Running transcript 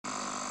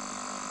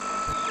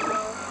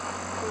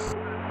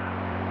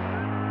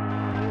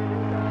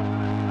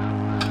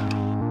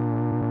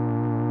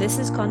This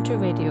is Contra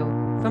Radio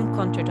from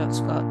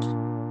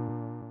Contra.Scot.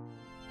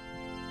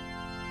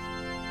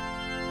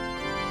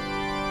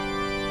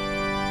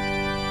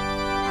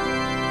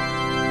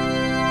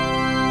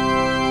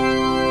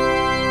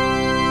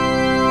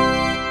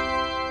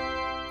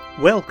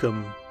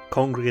 Welcome,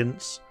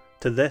 congregants,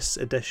 to this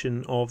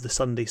edition of the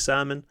Sunday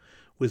Sermon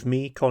with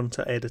me,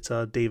 Contra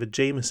editor David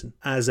Jameson.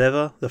 As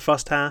ever, the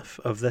first half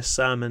of this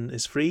sermon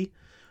is free.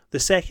 The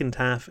second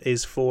half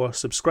is for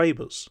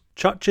subscribers.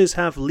 Churches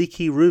have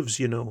leaky roofs,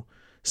 you know.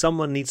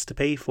 Someone needs to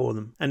pay for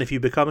them. And if you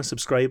become a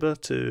subscriber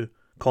to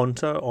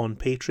Contra on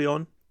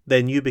Patreon,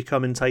 then you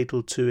become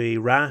entitled to a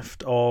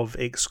raft of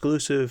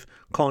exclusive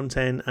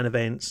content and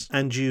events,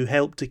 and you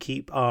help to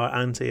keep our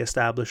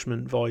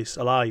anti-establishment voice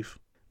alive.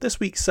 This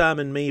week's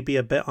sermon may be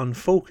a bit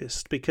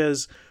unfocused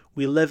because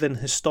we live in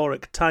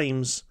historic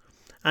times,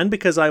 and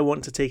because I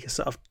want to take a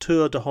sort of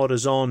tour de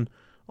horizon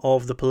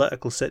of the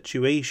political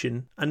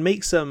situation and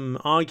make some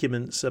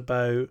arguments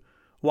about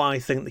what I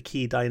think the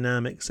key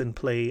dynamics in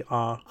play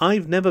are.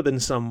 I've never been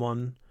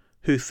someone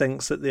who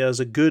thinks that there's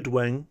a good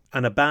wing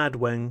and a bad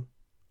wing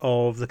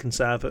of the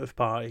Conservative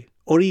Party,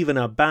 or even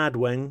a bad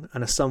wing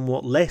and a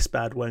somewhat less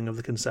bad wing of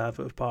the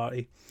Conservative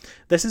Party.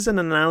 This is an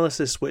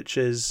analysis which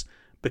has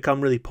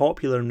become really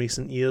popular in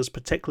recent years,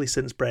 particularly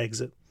since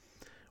Brexit,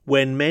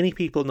 when many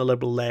people on the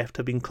Liberal left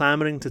have been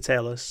clamouring to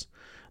tell us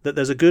that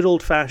there's a good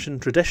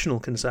old-fashioned traditional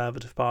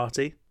Conservative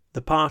Party,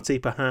 the party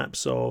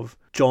perhaps of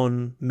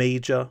John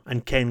Major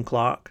and Ken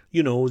Clarke,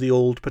 you know, the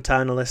old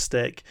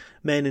paternalistic,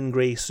 men in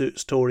grey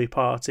suits Tory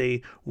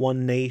party,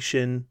 one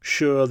nation,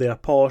 sure they're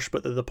posh,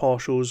 but they're the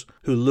poshos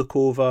who look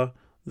over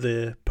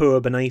the poor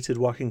benighted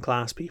working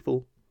class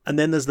people. And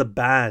then there's the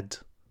bad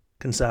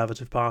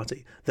Conservative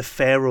Party, the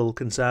feral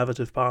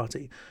Conservative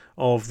Party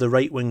of the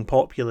right-wing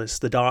populists,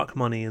 the dark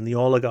money and the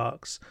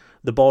oligarchs,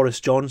 the Boris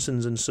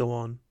Johnsons and so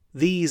on.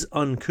 These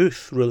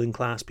uncouth ruling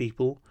class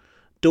people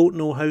don't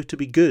know how to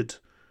be good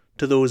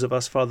to those of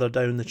us further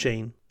down the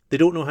chain. They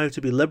don't know how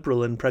to be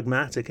liberal and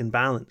pragmatic and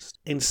balanced.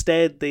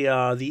 Instead, they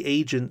are the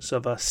agents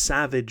of a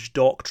savage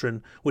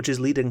doctrine which is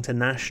leading to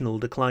national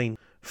decline.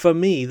 For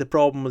me, the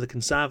problem with the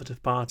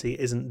Conservative Party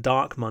isn't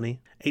dark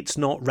money, it's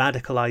not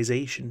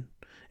radicalisation,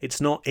 it's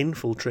not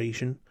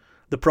infiltration.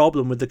 The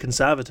problem with the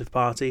Conservative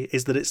Party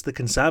is that it's the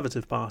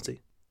Conservative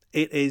Party.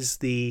 It is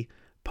the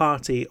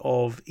party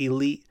of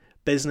elite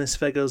business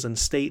figures and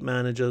state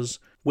managers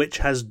which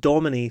has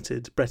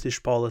dominated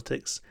British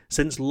politics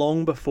since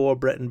long before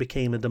Britain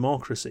became a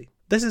democracy.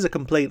 This is a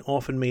complaint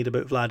often made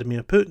about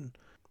Vladimir Putin.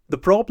 The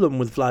problem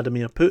with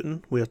Vladimir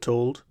Putin, we are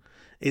told,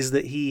 is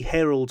that he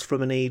heralds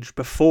from an age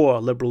before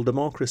liberal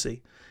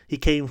democracy. He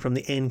came from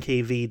the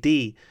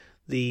NKVD,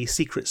 the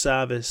secret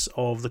service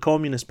of the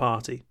Communist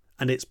Party,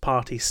 and its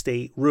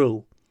party-state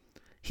rule.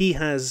 He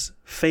has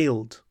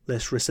failed,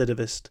 this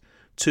recidivist,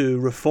 to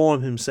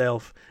reform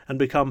himself and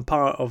become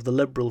part of the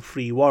liberal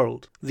free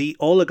world. The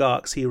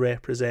oligarchs he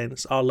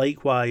represents are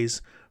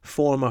likewise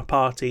former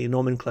party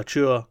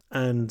nomenclature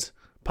and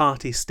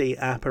party-state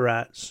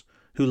apparats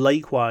who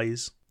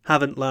likewise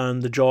haven't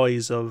learned the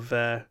joys of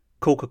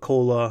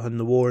Coca-Cola and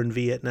the war in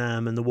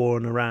Vietnam and the war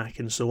in Iraq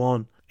and so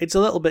on. It's a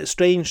little bit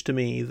strange to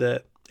me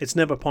that it's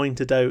never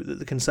pointed out that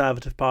the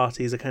Conservative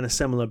Party is a kind of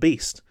similar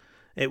beast.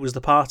 It was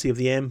the party of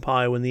the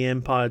empire when the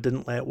empire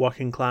didn't let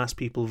working class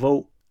people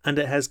vote, and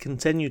it has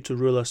continued to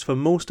rule us for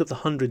most of the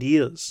 100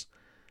 years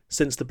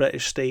since the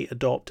British state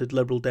adopted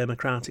liberal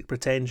democratic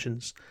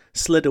pretensions,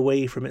 slid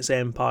away from its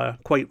empire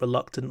quite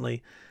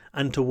reluctantly,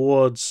 and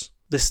towards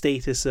the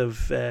status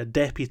of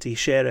deputy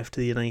sheriff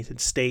to the United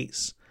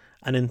States,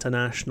 an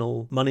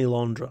international money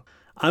launderer.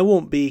 I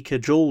won't be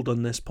cajoled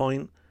on this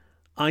point.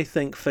 I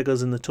think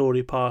figures in the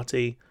Tory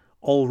party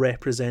all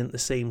represent the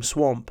same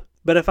swamp.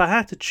 But if I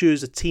had to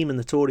choose a team in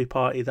the Tory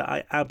party that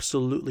I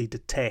absolutely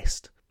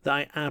detest, that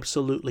I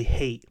absolutely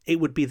hate, it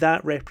would be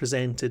that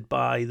represented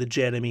by the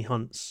Jeremy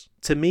Hunts.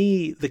 To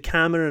me, the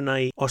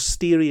Cameronite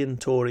Austerian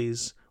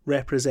Tories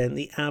represent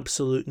the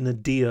absolute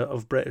nadir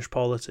of British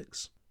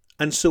politics.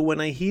 And so when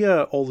I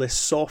hear all this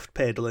soft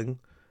peddling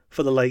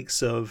for the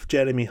likes of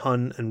Jeremy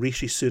Hunt and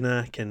Rishi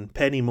Sunak and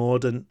Penny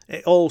Mordaunt,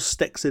 it all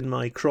sticks in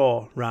my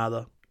craw,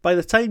 rather. By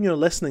the time you're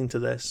listening to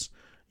this,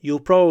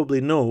 you'll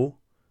probably know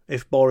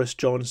if Boris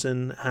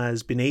Johnson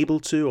has been able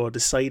to or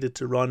decided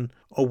to run,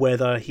 or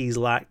whether he's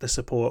lacked the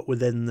support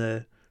within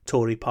the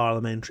Tory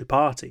parliamentary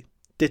party.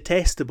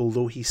 Detestable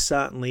though he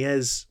certainly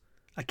is,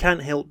 I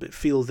can't help but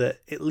feel that,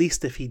 at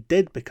least if he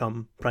did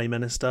become Prime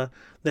Minister,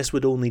 this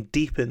would only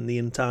deepen the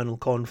internal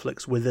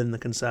conflicts within the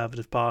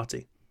Conservative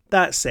Party.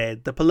 That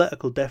said, the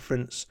political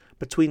difference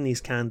between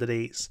these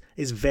candidates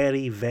is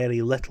very,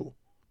 very little.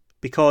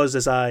 Because,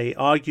 as I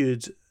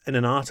argued in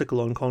an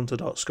article on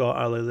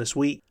Contra.Scot earlier this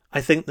week, I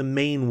think the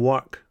main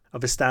work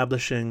of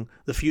establishing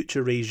the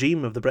future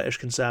regime of the British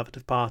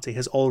Conservative Party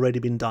has already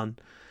been done.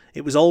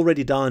 It was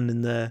already done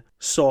in the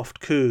soft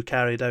coup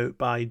carried out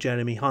by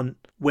Jeremy Hunt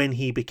when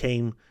he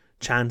became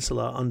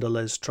Chancellor under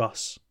Liz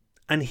Truss.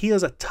 And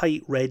here's a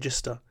tight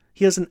register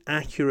Here's an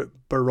accurate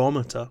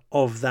barometer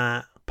of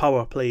that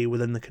power play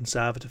within the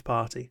Conservative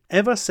Party.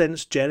 Ever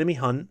since Jeremy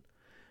Hunt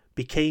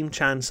became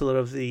Chancellor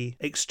of the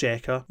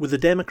Exchequer, with the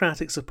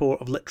democratic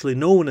support of literally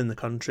no one in the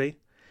country,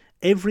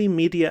 every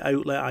media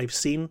outlet I've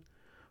seen,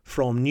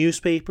 from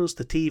newspapers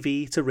to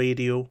TV to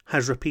radio,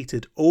 has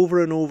repeated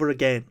over and over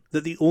again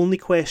that the only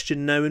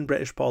question now in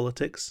British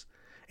politics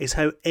is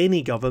how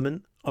any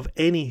government of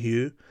any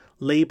hue,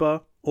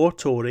 Labour or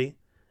Tory,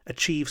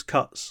 achieves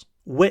cuts.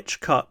 Which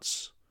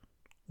cuts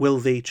will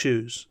they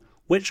choose?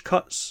 Which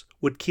cuts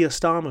would Keir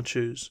Starmer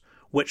choose?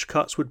 Which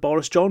cuts would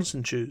Boris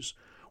Johnson choose?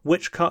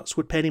 Which cuts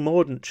would Penny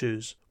Mordaunt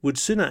choose? Would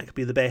Sunak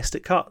be the best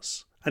at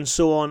cuts? And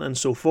so on and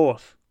so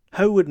forth.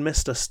 How would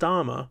Mr.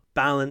 Starmer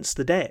balance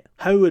the debt?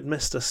 How would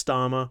Mr.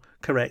 Starmer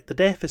correct the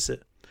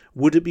deficit?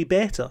 Would it be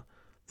better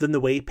than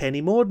the way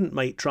Penny Mordaunt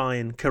might try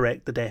and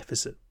correct the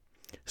deficit?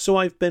 So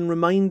I've been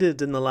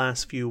reminded in the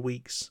last few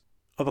weeks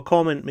of a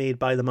comment made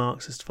by the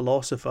Marxist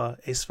philosopher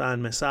István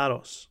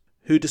Mészáros,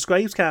 who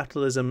describes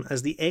capitalism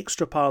as the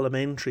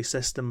extra-parliamentary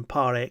system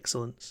par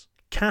excellence.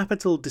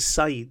 Capital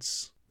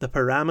decides the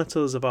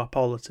parameters of our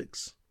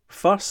politics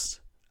first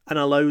and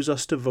allows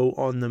us to vote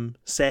on them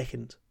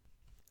second.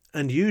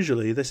 And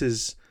usually this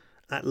is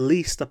at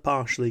least a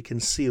partially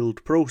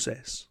concealed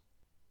process.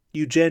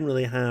 You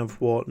generally have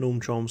what Noam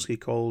Chomsky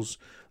calls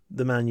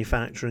the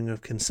manufacturing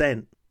of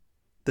consent,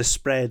 the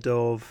spread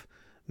of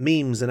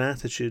memes and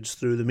attitudes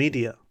through the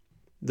media,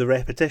 the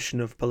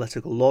repetition of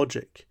political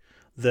logic,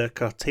 the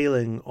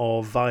curtailing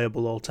of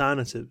viable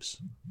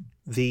alternatives,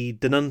 the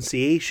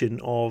denunciation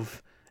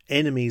of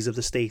enemies of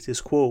the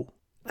status quo.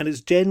 And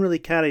it's generally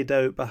carried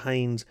out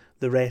behind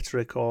the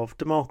rhetoric of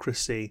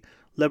democracy,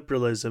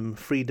 liberalism,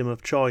 freedom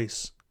of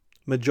choice,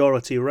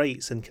 majority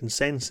rights and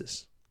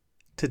consensus.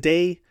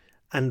 Today,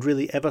 and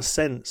really ever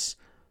since,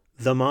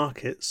 the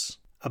markets,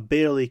 a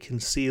barely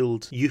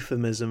concealed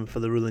euphemism for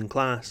the ruling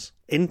class,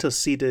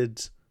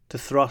 interceded to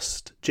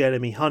thrust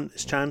Jeremy Hunt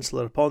as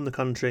Chancellor upon the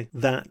country,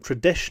 that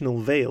traditional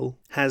veil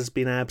has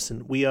been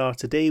absent. We are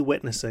today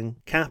witnessing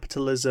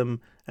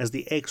capitalism as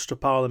the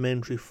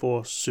extra-parliamentary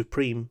force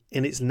supreme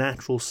in its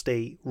natural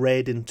state,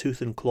 red in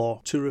tooth and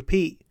claw. To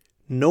repeat,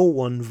 no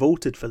one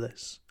voted for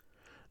this.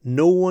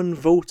 No one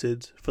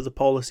voted for the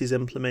policies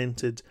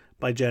implemented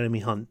by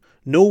Jeremy Hunt.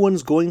 No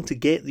one's going to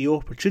get the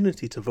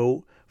opportunity to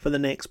vote for the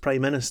next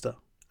Prime Minister.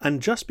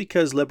 And just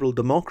because liberal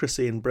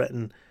democracy in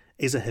Britain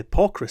is a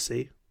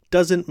hypocrisy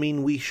doesn't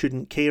mean we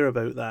shouldn't care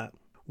about that.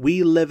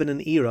 We live in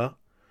an era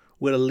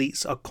where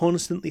elites are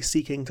constantly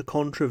seeking to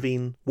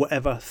contravene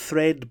whatever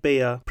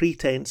threadbare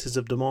pretences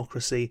of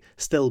democracy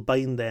still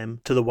bind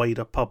them to the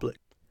wider public.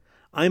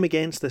 I'm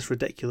against this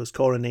ridiculous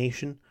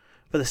coronation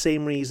for the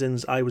same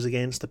reasons I was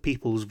against the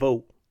people's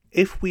vote.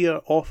 If we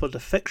are offered a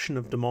fiction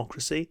of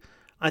democracy,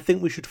 I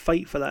think we should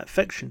fight for that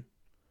fiction.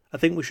 I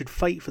think we should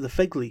fight for the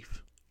fig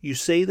leaf. You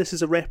say this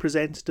is a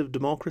representative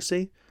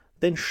democracy?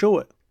 Then show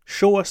it.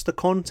 Show us the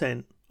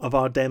content of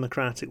our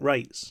democratic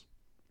rights.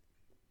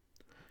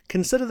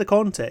 Consider the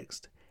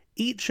context.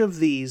 Each of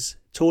these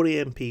Tory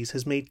MPs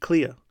has made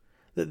clear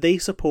that they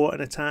support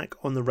an attack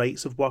on the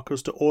rights of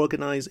workers to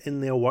organise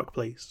in their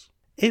workplace.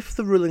 If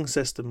the ruling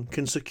system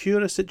can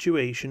secure a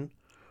situation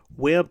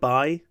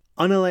whereby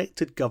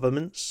unelected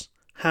governments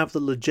have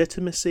the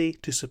legitimacy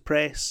to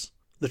suppress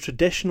the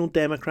traditional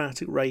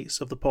democratic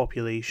rights of the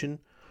population,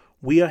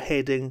 we are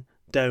heading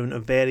down a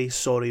very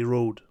sorry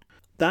road.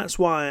 That's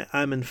why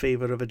I'm in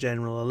favour of a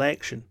general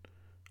election,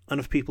 and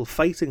of people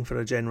fighting for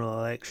a general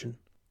election.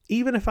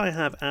 Even if I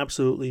have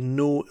absolutely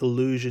no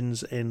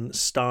illusions in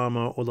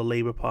Starmer or the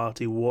Labour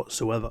Party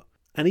whatsoever,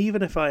 and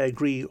even if I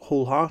agree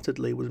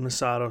wholeheartedly with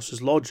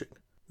Mészáros' logic,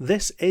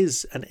 this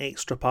is an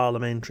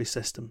extra-parliamentary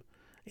system.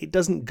 It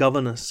doesn't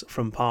govern us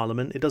from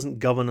Parliament, it doesn't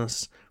govern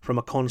us from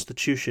a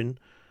constitution,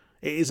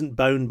 it isn't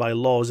bound by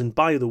laws, and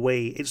by the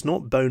way, it's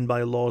not bound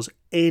by laws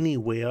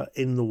anywhere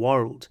in the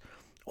world.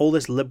 All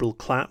this liberal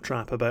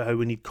claptrap about how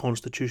we need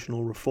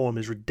constitutional reform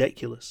is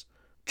ridiculous.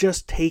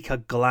 Just take a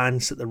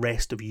glance at the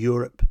rest of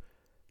Europe.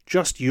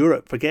 Just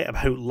Europe, forget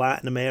about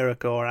Latin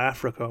America or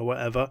Africa or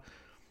whatever.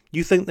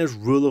 You think there's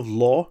rule of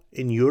law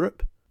in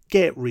Europe?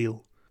 Get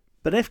real.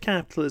 But if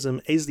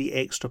capitalism is the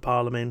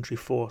extra-parliamentary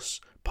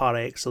force par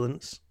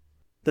excellence,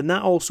 then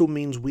that also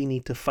means we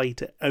need to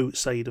fight it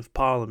outside of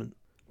Parliament.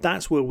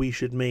 That's where we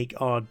should make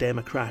our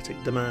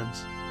democratic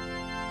demands.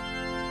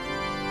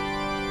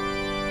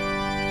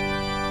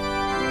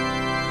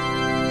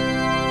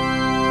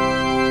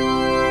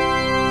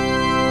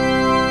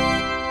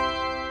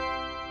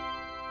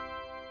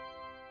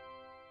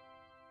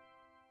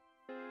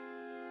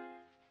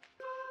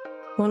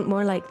 Want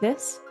more like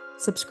this?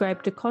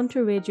 Subscribe to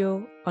Contour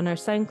Radio on our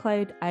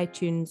SoundCloud,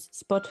 iTunes,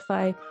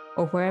 Spotify,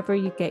 or wherever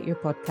you get your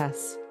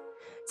podcasts.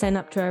 Sign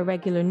up to our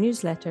regular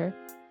newsletter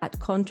at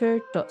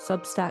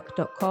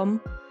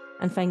contour.substack.com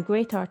and find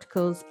great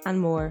articles and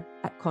more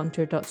at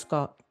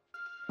contour.scot.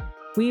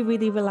 We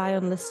really rely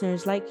on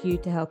listeners like you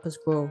to help us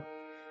grow.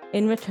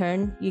 In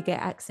return, you get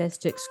access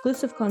to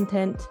exclusive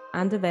content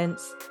and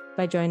events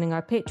by joining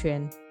our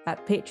Patreon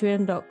at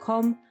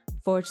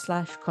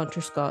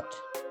patreon.com/ContoursScot.